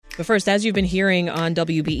But first, as you've been hearing on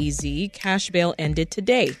WBEZ, cash bail ended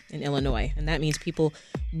today in Illinois, and that means people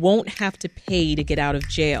won't have to pay to get out of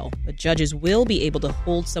jail. But judges will be able to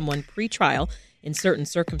hold someone pre-trial in certain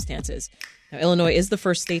circumstances. Now, Illinois is the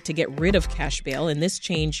first state to get rid of cash bail, and this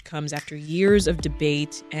change comes after years of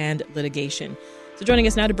debate and litigation. So joining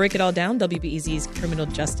us now to break it all down, WBEZ's criminal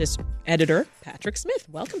justice editor, Patrick Smith.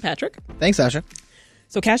 Welcome, Patrick. Thanks, Sasha.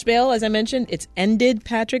 So cash bail, as I mentioned, it's ended,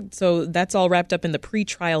 Patrick. So that's all wrapped up in the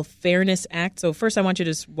Pretrial Fairness Act. So first, I want you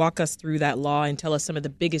to just walk us through that law and tell us some of the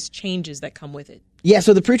biggest changes that come with it. Yeah,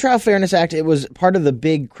 so the Pretrial Fairness Act, it was part of the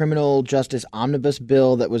big criminal justice omnibus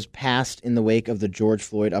bill that was passed in the wake of the George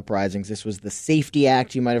Floyd uprisings. This was the Safety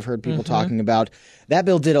Act you might have heard people talking about. That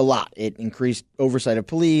bill did a lot. It increased oversight of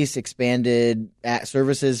police, expanded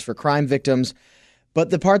services for crime victims. But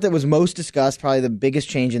the part that was most discussed, probably the biggest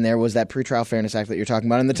change in there, was that Pretrial Fairness Act that you're talking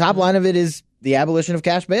about. And the top line of it is the abolition of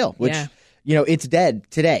cash bail, which, it's dead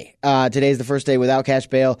today. Today is the first day without cash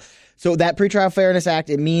bail. So that Pretrial Fairness Act,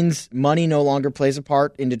 it means money no longer plays a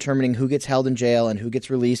part in determining who gets held in jail and who gets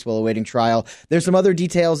released while awaiting trial. There's some other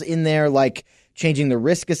details in there, like changing the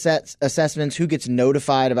risk assessments, who gets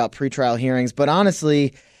notified about pretrial hearings. But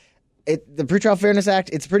honestly, the Pretrial Fairness Act,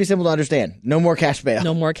 it's pretty simple to understand. No more cash bail.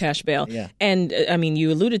 No more cash bail. Yeah. And,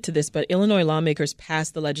 you alluded to this, but Illinois lawmakers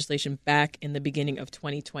passed the legislation back in the beginning of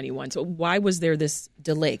 2021. So why was there this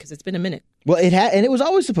delay? Because it's been a minute. Well, and it was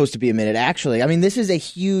always supposed to be a minute, actually. This is a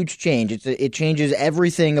huge change. It changes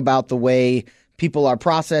everything about the way people are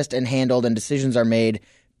processed and handled and decisions are made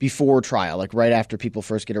before trial, like right after people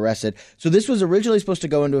first get arrested. So this was originally supposed to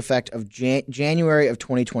go into effect of January of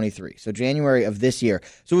 2023, so January of this year.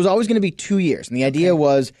 So it was always going to be 2 years. And the idea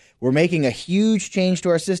was we're making a huge change to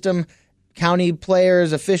our system. County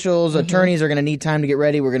players, officials, attorneys are going to need time to get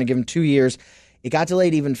ready. We're going to give them 2 years. It got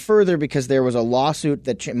delayed even further because there was a lawsuit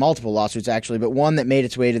multiple lawsuits actually, but one that made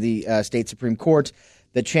its way to the state Supreme Court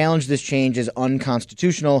that challenged this change as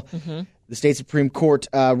unconstitutional. The state Supreme Court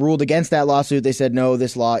ruled against that lawsuit. They said, no,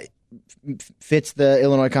 this law fits the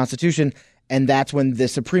Illinois Constitution. And that's when the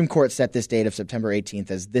Supreme Court set this date of September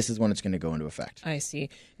 18th as this is when it's going to go into effect. I see.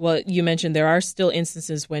 Well, you mentioned there are still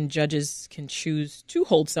instances when judges can choose to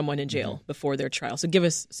hold someone in jail before their trial. So give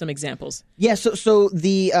us some examples. Yeah, so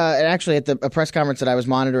the actually at a press conference that I was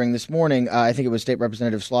monitoring this morning, I think it was State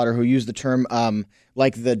Representative Slaughter who used the term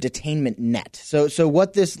like the detainment net. So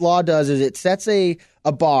what this law does is it sets a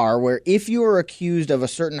bar where if you are accused of a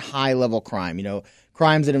certain high-level crime,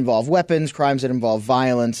 crimes that involve weapons, crimes that involve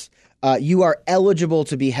violence, you are eligible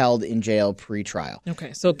to be held in jail pre-trial.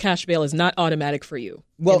 Okay, so cash bail is not automatic for you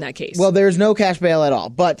in that case. Well, there's no cash bail at all,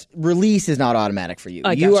 but release is not automatic for you.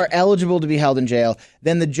 You are eligible to be held in jail.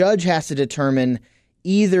 Then the judge has to determine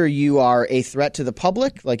either you are a threat to the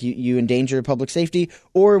public, like you endanger public safety,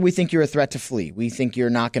 or we think you're a threat to flee. We think you're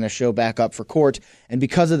not going to show back up for court, and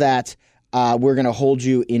because of that, we're going to hold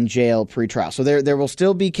you in jail pre-trial. So there will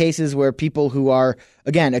still be cases where people who are,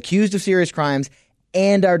 again, accused of serious crimes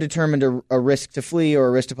and are determined a risk to flee or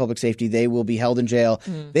a risk to public safety, they will be held in jail.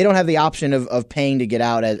 They don't have the option of paying to get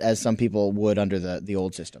out as some people would under the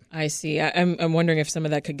old system. I see. I'm wondering if some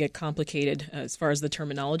of that could get complicated as far as the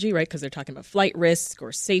terminology, right? Because they're talking about flight risk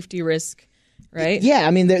or safety risk, right? Yeah,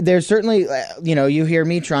 there's certainly, you hear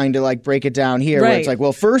me trying to break it down here where it's like,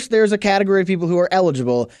 well, first there's a category of people who are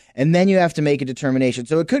eligible, and then you have to make a determination.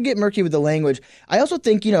 So it could get murky with the language. I also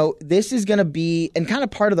think, this is going to be, and kind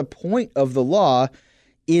of part of the point of the law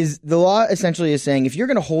is the law essentially is saying if you're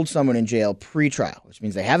going to hold someone in jail pre-trial, which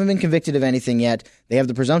means they haven't been convicted of anything yet, they have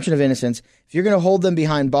the presumption of innocence, if you're going to hold them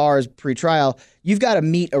behind bars pre-trial, you've got to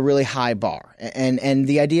meet a really high bar. And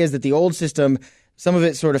the idea is that the old system, some of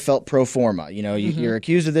it sort of felt pro forma. You're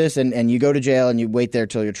accused of this and you go to jail and you wait there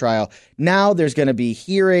till your trial. Now there's going to be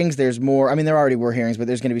hearings. There's more. There already were hearings, but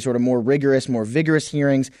there's going to be sort of more rigorous, more vigorous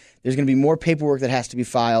hearings. There's going to be more paperwork that has to be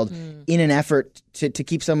filed in an effort to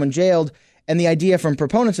keep someone jailed. And the idea from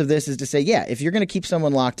proponents of this is to say, yeah, if you're going to keep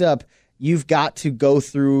someone locked up, you've got to go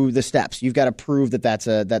through the steps. You've got to prove that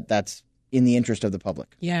that's in the interest of the public.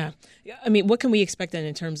 Yeah. What can we expect then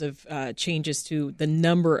in terms of changes to the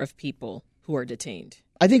number of people who are detained?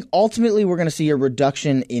 I think ultimately we're going to see a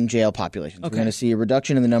reduction in jail populations. Okay. We're going to see a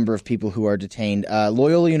reduction in the number of people who are detained.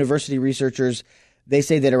 Loyola University researchers, they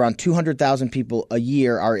say that around 200,000 people a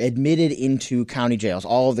year are admitted into county jails,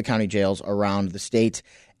 all of the county jails around the state,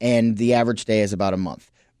 and the average stay is about a month.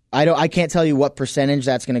 I can't tell you what percentage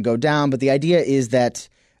that's going to go down, but the idea is that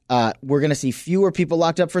we're going to see fewer people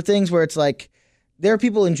locked up for things where it's like there are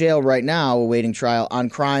people in jail right now awaiting trial on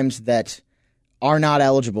crimes that are not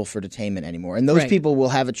eligible for detainment anymore. And those people will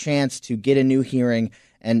have a chance to get a new hearing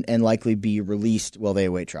and likely be released while they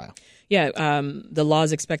await trial. Yeah, the law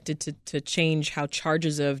is expected to change how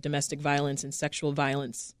charges of domestic violence and sexual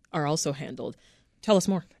violence are also handled. Tell us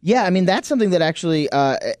more. Yeah, I mean, that's something that actually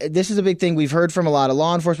this is a big thing we've heard from a lot of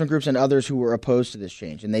law enforcement groups and others who were opposed to this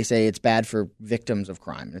change. And they say it's bad for victims of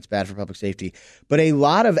crime and it's bad for public safety. But a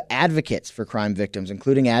lot of advocates for crime victims,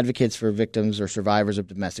 including advocates for victims or survivors of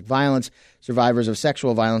domestic violence, survivors of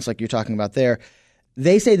sexual violence like you're talking about there,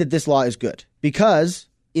 they say that this law is good because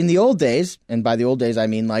in the old days, and by the old days I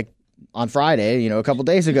mean like on Friday, a couple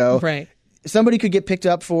days ago, right, somebody could get picked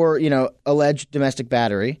up for, alleged domestic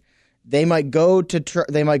battery. They might go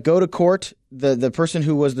to court. The person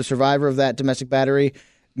who was the survivor of that domestic battery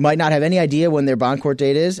might not have any idea when their bond court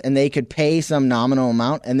date is, and they could pay some nominal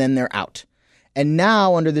amount, and then they're out. And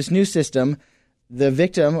now, under this new system, the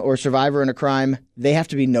victim or survivor in a crime, they have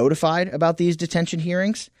to be notified about these detention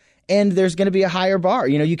hearings, and there's going to be a higher bar.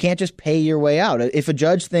 You can't just pay your way out. If a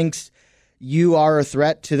judge thinks you are a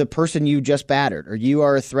threat to the person you just battered or you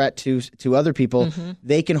are a threat to other people,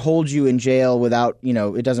 they can hold you in jail without,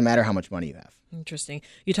 it doesn't matter how much money you have. Interesting.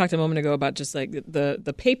 You talked a moment ago about just like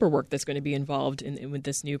the paperwork that's going to be involved with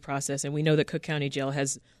this new process. And we know that Cook County Jail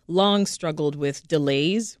has long struggled with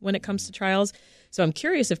delays when it comes to trials. So I'm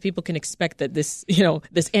curious if people can expect that this,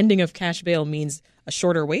 this ending of cash bail means a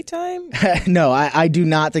shorter wait time? No, I do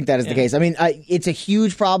not think that is the case. I mean, it's a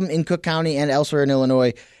huge problem in Cook County and elsewhere in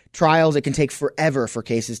Illinois. Trials, it can take forever for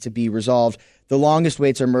cases to be resolved. The longest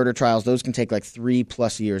waits are murder trials. Those can take like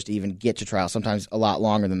 3+ years to even get to trial, sometimes a lot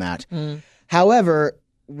longer than that. However,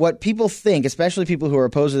 what people think, especially people who are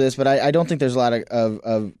opposed to this, but I don't think there's a lot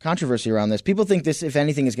of controversy around this. People think this, if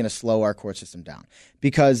anything, is going to slow our court system down.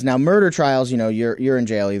 Because now murder trials, you're in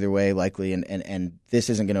jail either way, likely, and this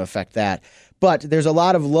isn't going to affect that. But there's a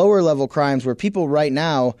lot of lower level crimes where people right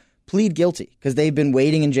now plead guilty because they've been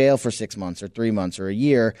waiting in jail for 6 months or 3 months or a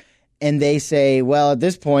year. And they say, well, at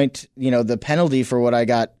this point, the penalty for what I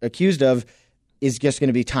got accused of is just going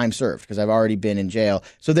to be time served because I've already been in jail.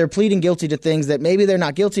 So they're pleading guilty to things that maybe they're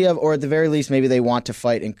not guilty of, or at the very least, maybe they want to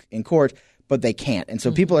fight in court, but they can't. And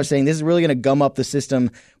so people are saying this is really going to gum up the system.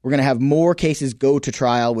 We're going to have more cases go to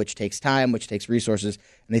trial, which takes time, which takes resources.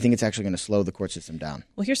 And they think it's actually going to slow the court system down.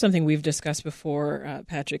 Well, here's something we've discussed before,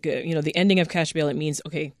 Patrick. The ending of cash bail, it means,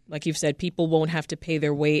 okay, like you've said, people won't have to pay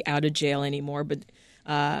their way out of jail anymore, but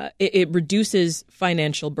it reduces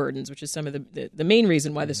financial burdens, which is some of the main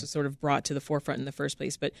reason why this was sort of brought to the forefront in the first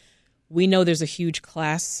place. But we know there's a huge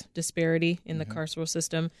class disparity in the carceral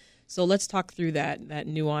system. So let's talk through that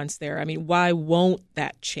nuance there. I mean, why won't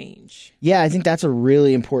that change? Yeah, I think that's a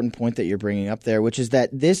really important point that you're bringing up there, which is that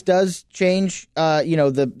this does change,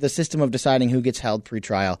 the system of deciding who gets held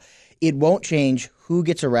pretrial. It won't change who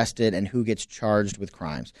gets arrested and who gets charged with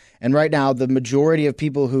crimes. And right now, the majority of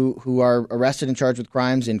people who are arrested and charged with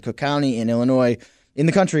crimes in Cook County, in Illinois, in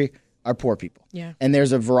the country, are poor people. Yeah. And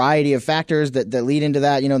there's a variety of factors that lead into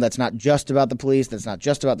that. That's not just about the police. That's not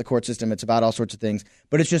just about the court system. It's about all sorts of things.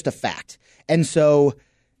 But it's just a fact. And so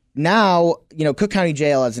now, Cook County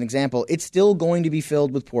Jail, as an example, it's still going to be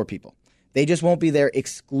filled with poor people. They just won't be there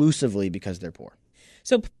exclusively because they're poor.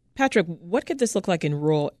 So, Patrick, what could this look like in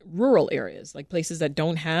rural areas, like places that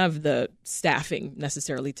don't have the staffing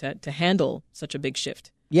necessarily to handle such a big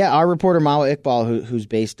shift? Yeah, our reporter Mawa Iqbal, who's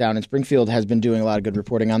based down in Springfield, has been doing a lot of good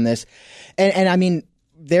reporting on this. And I mean,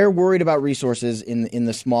 they're worried about resources in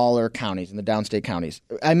the smaller counties, in the downstate counties.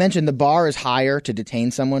 I mentioned the bar is higher to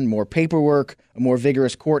detain someone, more paperwork, a more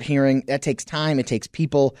vigorous court hearing. That takes time. It takes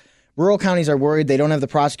people. Rural counties are worried they don't have the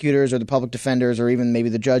prosecutors or the public defenders or even maybe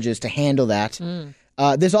the judges to handle that.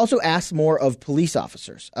 This also asks more of police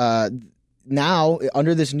officers. Now,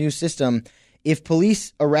 under this new system, if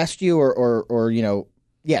police arrest you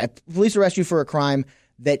if police arrest you for a crime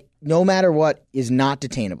that no matter what is not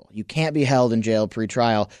detainable, you can't be held in jail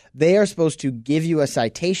pre-trial, they are supposed to give you a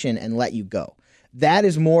citation and let you go. That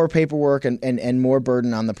is more paperwork and more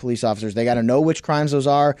burden on the police officers. They got to know which crimes those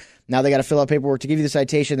are. Now they got to fill out paperwork to give you the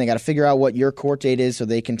citation. They got to figure out what your court date is so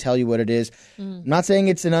they can tell you what it is. I'm not saying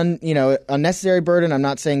it's an unnecessary burden. I'm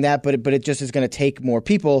not saying that, but it just is going to take more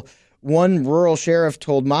people. One rural sheriff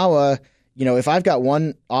told Mawa, if I've got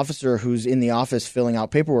one officer who's in the office filling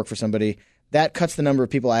out paperwork for somebody, that cuts the number of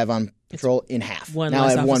people I have on patrol in half. Now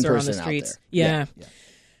I have one person on the streets. Yeah.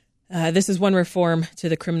 This is one reform to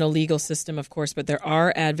the criminal legal system, of course, but there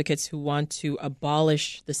are advocates who want to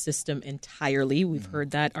abolish the system entirely. We've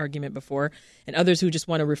heard that argument before, and others who just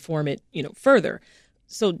want to reform it, further.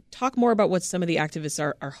 So talk more about what some of the activists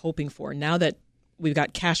are hoping for now that we've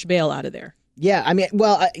got cash bail out of there. Yeah, I mean,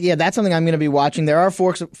 well, that's something I'm going to be watching. There are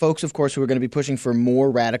folks, of course, who are going to be pushing for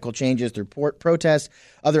more radical changes through protests,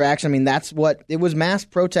 other action. I mean, that's what it was, mass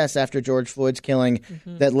protests after George Floyd's killing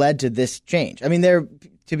that led to this change. I mean,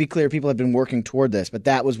 to be clear, people have been working toward this, but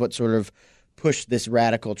that was what sort of pushed this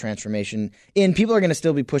radical transformation in. People are going to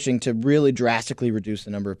still be pushing to really drastically reduce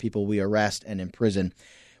the number of people we arrest and imprison.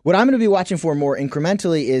 What I'm going to be watching for more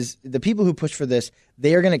incrementally is the people who push for this.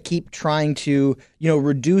 They are going to keep trying to,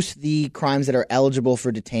 reduce the crimes that are eligible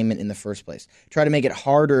for detainment in the first place. Try to make it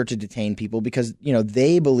harder to detain people because,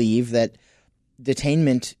 they believe that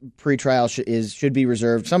detainment pre-trial should be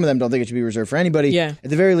reserved. Some of them don't think it should be reserved for anybody. Yeah. At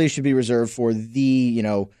the very least, should be reserved for the,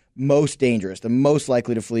 most dangerous, the most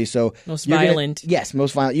likely to flee. So most violent.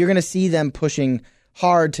 Most violent. You're going to see them pushing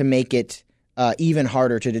hard to make it even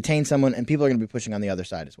harder to detain someone, and people are going to be pushing on the other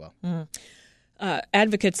side as well.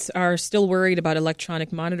 Advocates are still worried about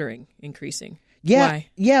electronic monitoring increasing. Yeah. Why?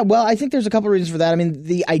 Yeah, well, I think there's a couple of reasons for that. I mean,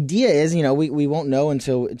 the idea is, we won't know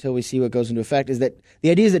until we see what goes into effect, is that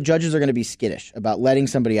the idea is that judges are going to be skittish about letting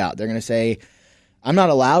somebody out. They're going to say, I'm not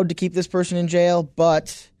allowed to keep this person in jail,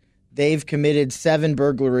 but they've committed 7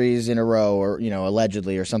 burglaries in a row or,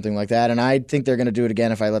 allegedly or something like that, and I think they're going to do it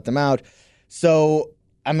again if I let them out. So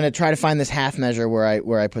I'm going to try to find this half measure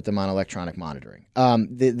where I put them on electronic monitoring.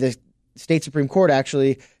 The state Supreme Court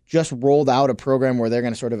actually just rolled out a program where they're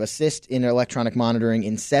going to sort of assist in electronic monitoring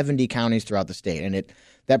in 70 counties throughout the state. And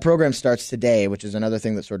that program starts today, which is another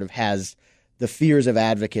thing that sort of has the fears of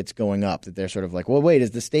advocates going up, that they're sort of like, well, wait,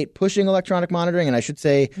 is the state pushing electronic monitoring? And I should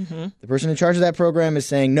say the person in charge of that program is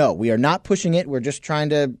saying, no, we are not pushing it. We're just trying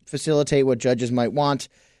to facilitate what judges might want.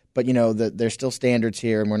 But, there's still standards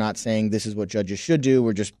here, and we're not saying this is what judges should do.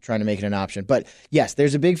 We're just trying to make it an option. But, yes,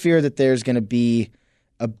 there's a big fear that there's going to be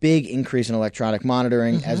a big increase in electronic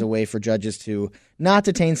monitoring as a way for judges to not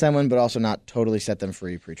detain someone but also not totally set them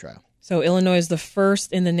free pre-trial. So Illinois is the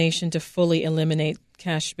first in the nation to fully eliminate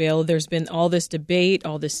cash bail. There's been all this debate,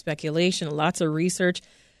 all this speculation, lots of research.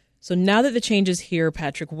 So now that the change is here,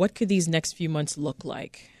 Patrick, what could these next few months look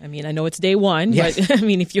like? I mean, I know it's day one, yes. But I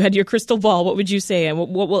mean, if you had your crystal ball, what would you say? And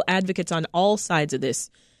what will advocates on all sides of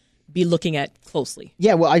this be looking at closely?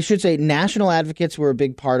 Yeah, well, I should say national advocates were a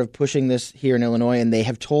big part of pushing this here in Illinois, and they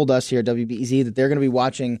have told us here at WBEZ that they're going to be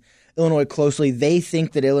watching Illinois closely. They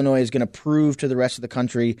think that Illinois is going to prove to the rest of the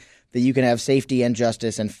country that you can have safety and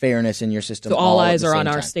justice and fairness in your system. So all eyes are on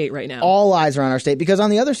our state right now. All eyes are on our state because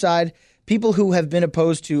on the other side, people who have been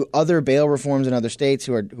opposed to other bail reforms in other states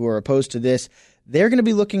who are opposed to this, they're going to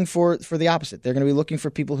be looking for the opposite. They're going to be looking for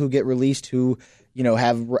people who get released who,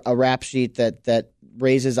 have a rap sheet that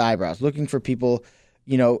raises eyebrows, looking for people,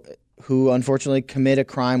 who unfortunately commit a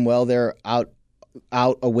crime while they're out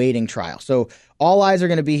awaiting trial. So all eyes are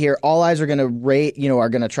going to be here. All eyes are going to are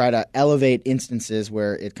going to try to elevate instances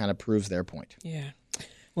where it kind of proves their point. Yeah.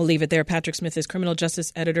 We'll leave it there. Patrick Smith is criminal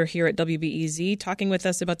justice editor here at WBEZ, talking with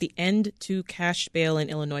us about the end to cash bail in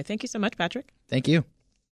Illinois. Thank you so much, Patrick. Thank you.